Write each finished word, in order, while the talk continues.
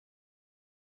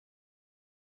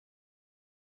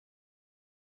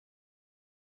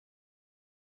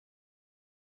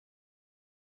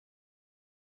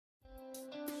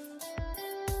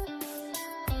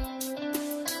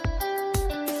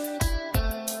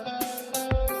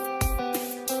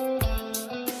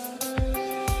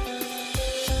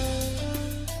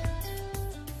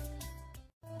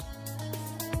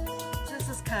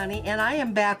Connie, and I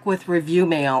am back with review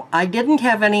mail. I didn't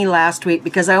have any last week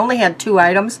because I only had 2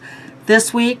 items.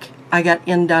 This week I got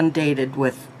inundated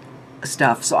with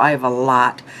stuff, so I have a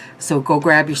lot. So go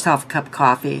grab yourself a cup of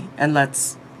coffee and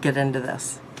let's get into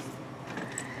this.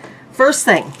 First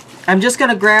thing, I'm just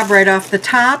going to grab right off the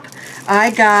top.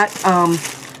 I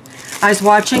was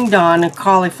watching Dawn and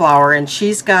Cauliflower, and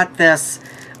she's got this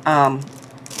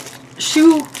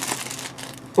shoe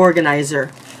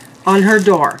organizer on her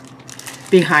door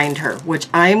behind her, which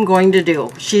I am going to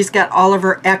do. She's got all of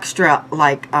her extra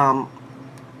like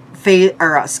face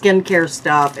or skincare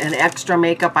stuff and extra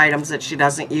makeup items that she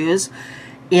doesn't use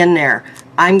in there.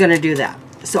 I'm going to do that.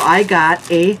 So I got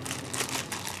a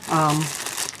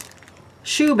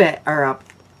shoe bag or a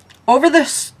over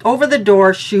the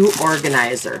door shoe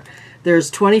organizer. There's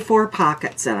 24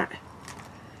 pockets in it,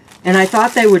 and I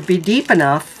thought they would be deep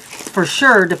enough for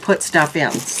sure to put stuff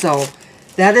in. So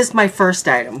that is my first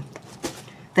item.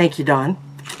 Thank you, Dawn.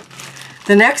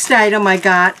 The next item I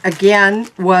got, again,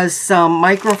 was some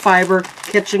microfiber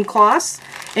kitchen cloths.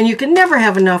 And you can never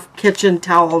have enough kitchen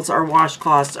towels or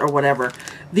washcloths or whatever.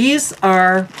 These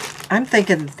are, I'm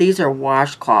thinking these are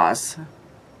washcloths.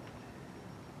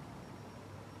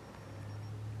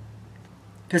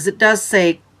 Because it does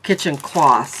say kitchen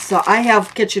cloths. So I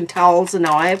have kitchen towels and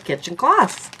now I have kitchen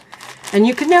cloths. And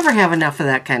you can never have enough of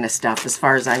that kind of stuff as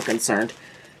far as I'm concerned.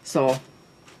 So...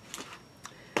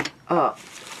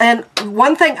 and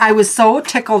one thing I was so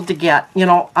tickled to get, you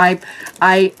know, I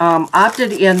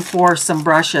opted in for some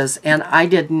brushes, and I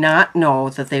did not know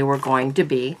that they were going to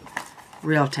be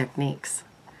Real Techniques.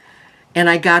 And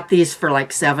I got these for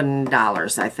like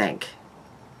 $7, I think.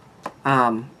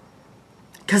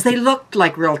 Because they looked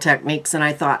like Real Techniques, and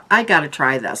I thought, I got to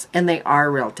try this. And they are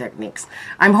Real Techniques.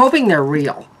 I'm hoping they're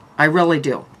real. I really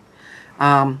do.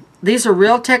 These are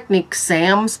Real Techniques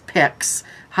Sam's Picks.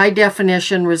 High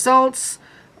definition results,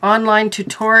 online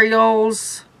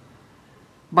tutorials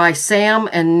by Sam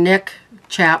and Nick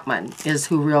Chapman is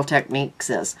who Real Techniques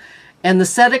is. And the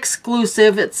set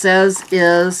exclusive, it says,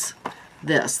 is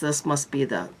this. This must be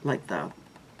the, like the,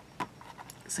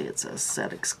 see, it says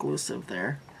set exclusive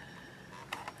there.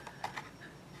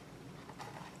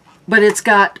 But it's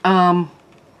got,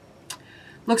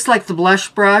 looks like the blush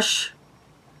brush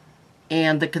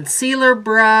and the concealer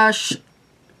brush.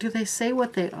 Do they say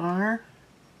what they are?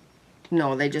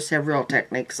 No, they just have Real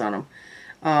Techniques on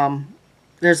them.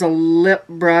 There's a lip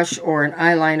brush or an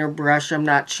eyeliner brush. I'm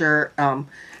not sure.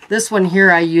 This one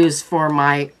here I use for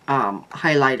my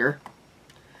highlighter.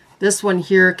 This one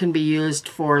here can be used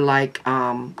for like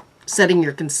setting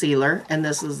your concealer. And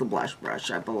this is the blush brush,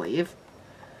 I believe.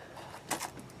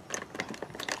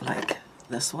 Like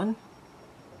this one.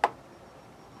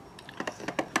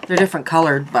 They're different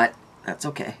colored, but that's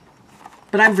okay.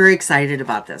 But I'm very excited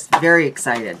about this. Very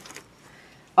excited.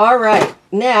 All right.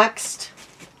 Next.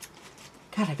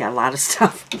 God, I got a lot of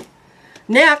stuff.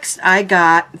 Next, I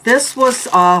got, this was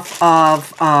off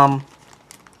of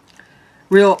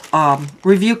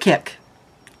Review Kick.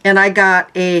 And I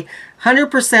got a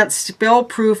 100%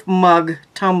 spill-proof mug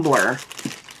tumbler.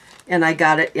 And I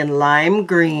got it in lime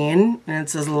green. And it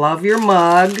says, love your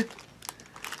mug.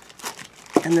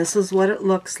 And this is what it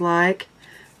looks like.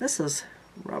 This is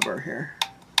rubber here.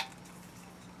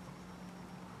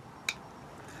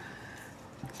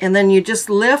 And then you just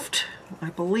lift, I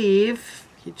believe,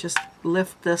 you just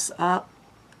lift this up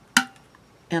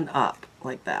and up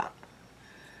like that.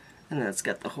 And then it's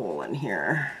got the hole in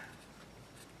here.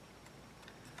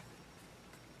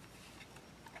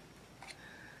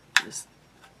 Just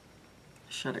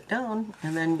shut it down,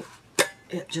 and then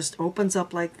it just opens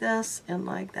up like this and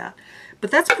like that. But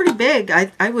that's pretty big.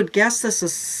 I would guess this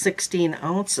is 16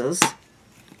 ounces.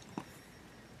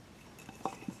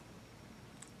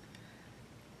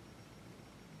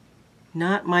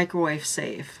 Not microwave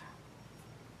safe,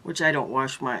 which I don't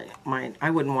wash mine. I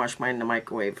wouldn't wash mine in the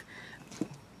microwave.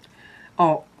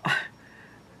 Oh,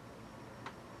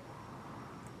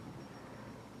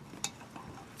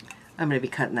 I'm going to be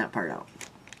cutting that part out.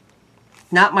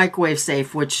 Not microwave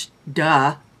safe, which,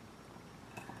 duh.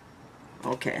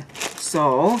 Okay,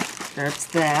 so that's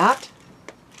that.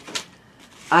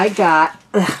 I got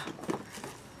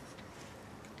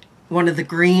one of the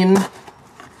green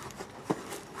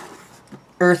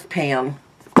earth pan,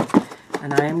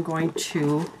 and I am going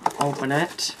to open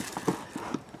it.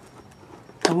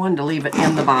 I wanted to leave it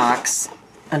in the box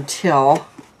until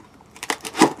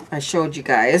I showed you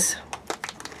guys.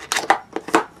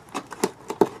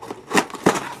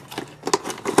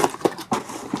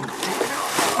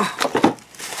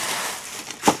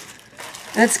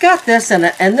 And it's got this in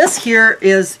it, and this here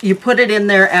is, you put it in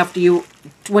there after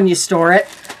when you store it,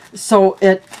 so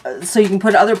you can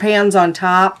put other pans on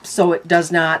top, so it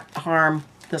does not harm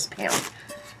this pan.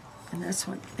 And this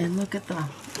one, and look at the,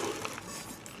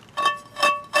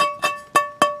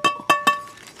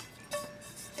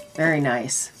 very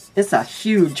nice. It's a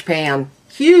huge pan,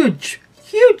 huge,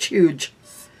 huge, huge,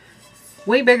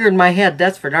 way bigger than my head.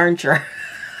 That's for darn sure.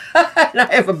 And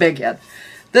I have a big head.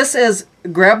 This is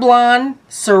Greblon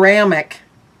Ceramic,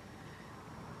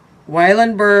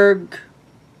 Weilenberger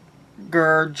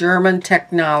German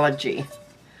technology.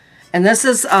 And this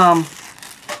is, get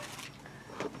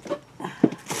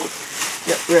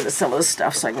rid of some of the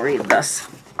stuff so I can read this.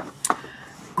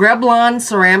 Greblon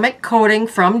ceramic coating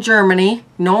from Germany.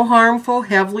 No harmful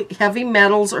heavy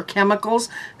metals or chemicals.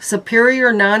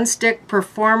 Superior non-stick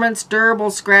performance,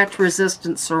 durable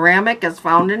scratch-resistant ceramic as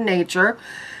found in nature.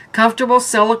 Comfortable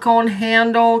silicone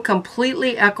handle,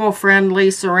 completely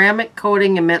eco-friendly. Ceramic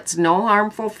coating emits no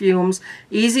harmful fumes.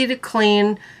 Easy to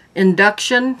clean.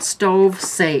 Induction stove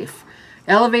safe.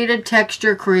 Elevated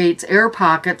texture creates air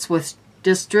pockets which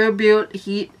distribute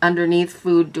heat underneath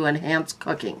food to enhance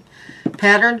cooking.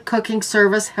 Patterned cooking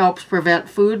service helps prevent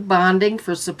food bonding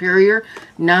for superior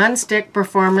non-stick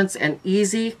performance and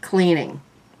easy cleaning.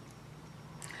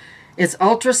 It's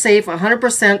ultra safe, 100%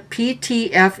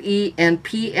 PTFE and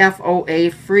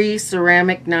PFOA free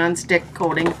ceramic non-stick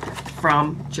coating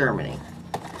from Germany.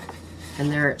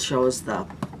 And there it shows the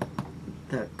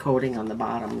coating on the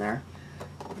bottom there.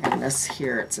 And this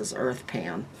here, it says earth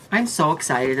pan. I'm so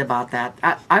excited about that.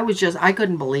 I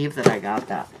couldn't believe that I got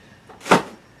that.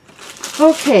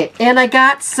 Okay, and I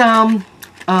got some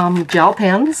gel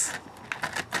pens,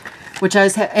 which I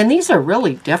was and these are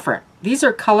really different. These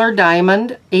are color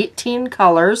diamond, 18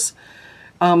 colors,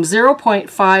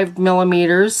 0.5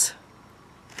 millimeters,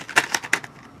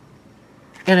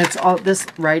 and it's all, this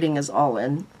writing is all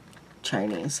in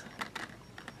Chinese.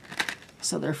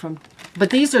 So they're from,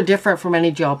 but these are different from any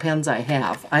gel pens I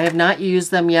have. I have not used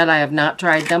them yet. I have not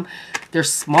tried them. They're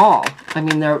small. I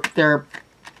mean, they're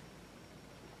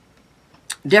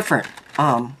different.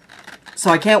 So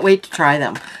I can't wait to try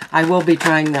them. I will be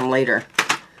trying them later.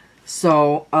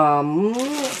 So,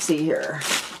 let's see here.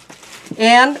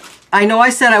 And I know I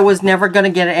said I was never going to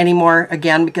get any more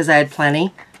again because I had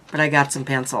plenty, but I got some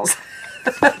pencils.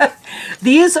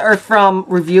 These are from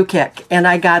Review Kick, and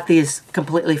I got these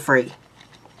completely free.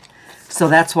 So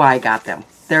that's why I got them.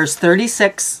 There's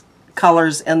 36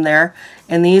 colors in there,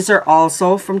 and these are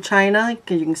also from China.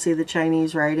 You can see the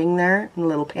Chinese writing there, and a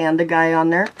little panda guy on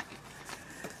there.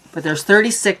 But there's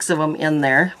 36 of them in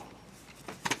there.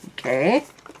 Okay.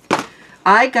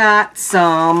 I got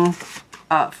some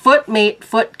Footmate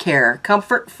Foot Care,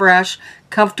 Comfort Fresh,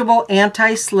 Comfortable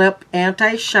Anti-Slip,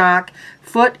 Anti-Shock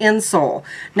Foot Insole.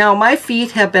 Now, my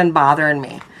feet have been bothering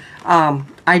me.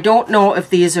 I don't know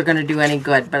if these are going to do any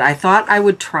good, but I thought I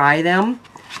would try them.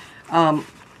 I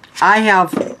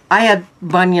had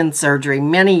bunion surgery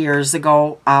many years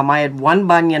ago. I had one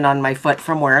bunion on my foot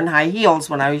from wearing high heels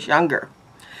when I was younger.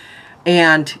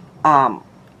 And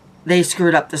they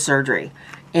screwed up the surgery.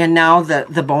 And now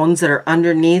the bones that are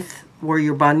underneath where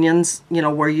your bunions, you know,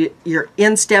 where your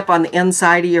instep on the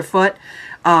inside of your foot,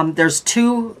 there's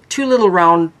two little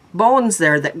round bones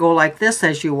there that go like this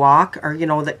as you walk, or, you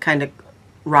know, that kind of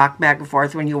rock back and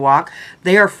forth when you walk.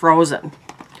 They are frozen.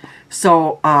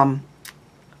 So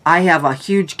I have a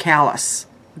huge callus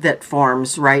that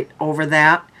forms right over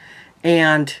that,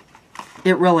 and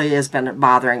it really has been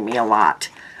bothering me a lot.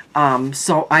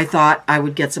 So I thought I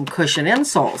would get some cushion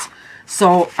insoles.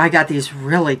 So I got these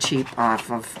really cheap off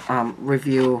of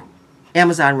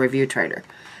Amazon Review Trader.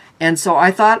 And so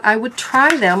I thought I would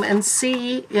try them and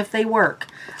see if they work.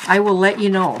 I will let you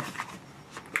know.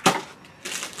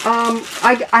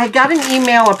 I got an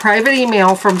email, a private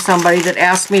email from somebody that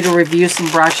asked me to review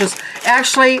some brushes.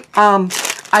 Actually,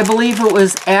 I believe it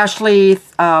was Ashley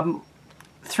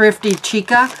Thrifty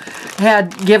Chica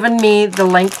had given me the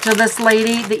link to this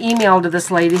lady, the email to this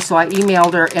lady, so I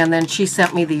emailed her, and then she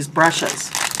sent me these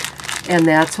brushes. And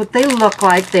that's what they look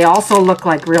like. They also look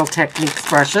like Real Techniques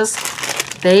brushes.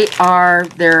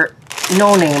 They're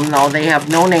no name though. They have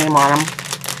no name on them.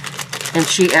 And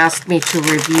she asked me to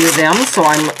review them, so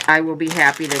I will be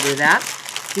happy to do that.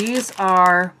 These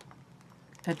are,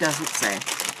 it doesn't say.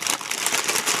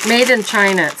 Made in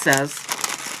China, it says.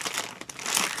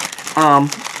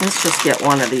 Let's just get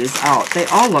one of these out. They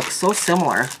all look so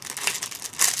similar.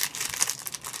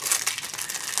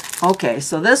 Okay,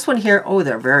 so this one here, oh,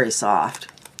 they're very soft.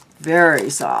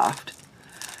 Very soft.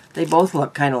 They both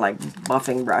look kind of like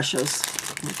buffing brushes.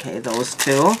 Okay, those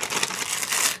two.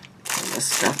 Put this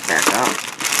stuff back up.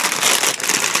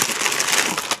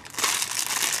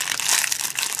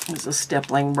 There's a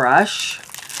stippling brush,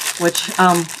 which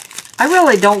I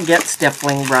really don't get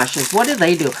stippling brushes. What do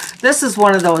they do? This is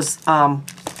one of those,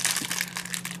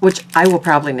 which I will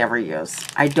probably never use.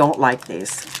 I don't like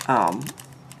these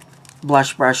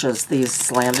blush brushes, these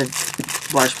slanted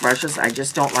blush brushes. I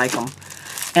just don't like them.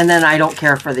 And then I don't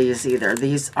care for these either.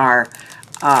 These are,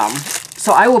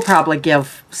 so I will probably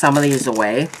give some of these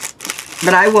away.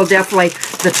 But I will definitely,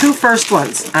 the two first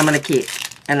ones I'm going to keep.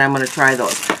 And I'm going to try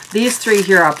those. These three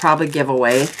here I'll probably give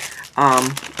away.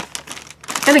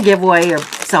 In a giveaway or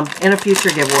in a future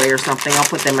giveaway or something. I'll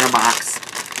put them in a box.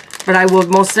 But I will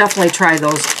most definitely try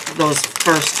those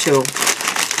first two.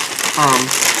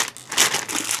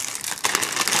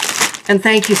 And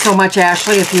thank you so much,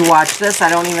 Ashley, if you watch this. I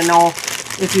don't even know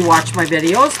if you watch my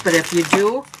videos, but if you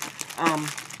do,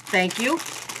 thank you.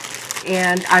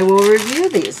 And I will review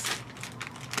these.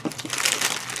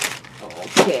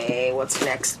 Okay, what's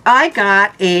next? I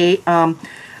got a,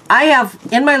 I have,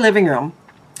 in my living room,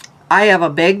 I have a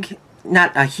big,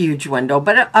 not a huge window,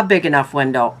 but a big enough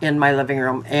window in my living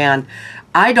room. And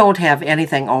I don't have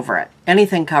anything over it,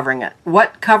 anything covering it.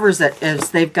 What covers it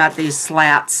is they've got these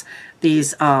slats,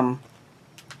 these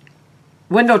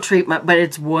window treatment, but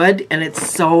it's wood and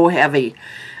it's so heavy.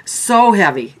 So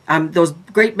heavy. Those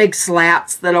great big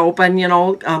slats that open, you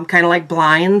know, kind of like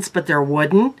blinds, but they're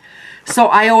wooden. So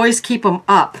I always keep them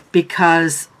up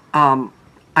because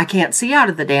I can't see out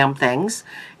of the damn things,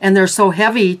 and they're so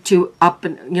heavy to up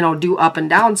and, you know, do up and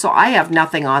down, so I have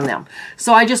nothing on them.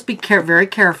 So I just be very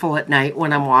careful at night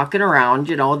when I'm walking around,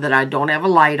 you know, that I don't have a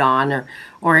light on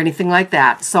or anything like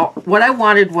that. So what I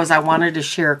wanted was I wanted a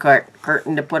sheer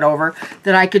curtain to put over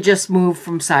that I could just move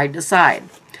from side to side.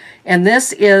 And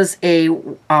this is a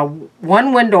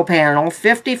one window panel,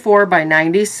 54 by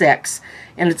 96,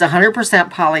 and it's 100%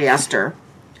 polyester.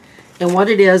 And what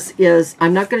it is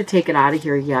I'm not going to take it out of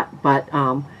here yet, but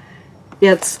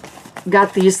it's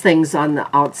got these things on the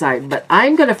outside. But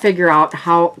I'm going to figure out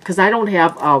how, because I don't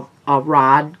have a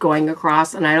rod going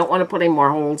across, and I don't want to put any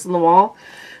more holes in the wall.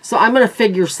 So I'm going to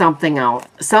figure something out,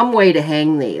 some way to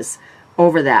hang these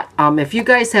over that. If you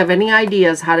guys have any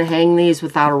ideas how to hang these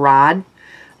without a rod,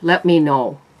 let me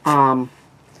know.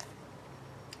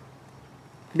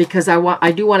 Because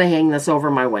I do want to hang this over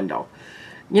my window.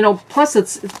 You know, plus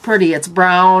it's pretty. It's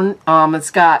brown.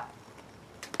 It's got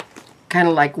kind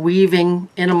of like weaving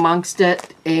in amongst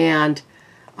it. And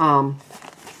I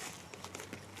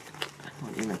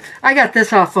got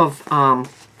this off of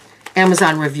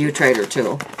Amazon Review Trader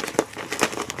too.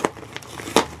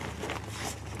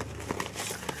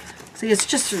 See, it's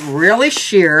just really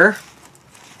sheer.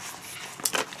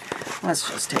 Let's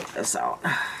just take this out.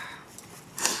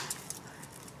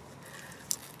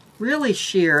 Really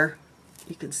sheer.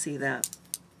 You can see that.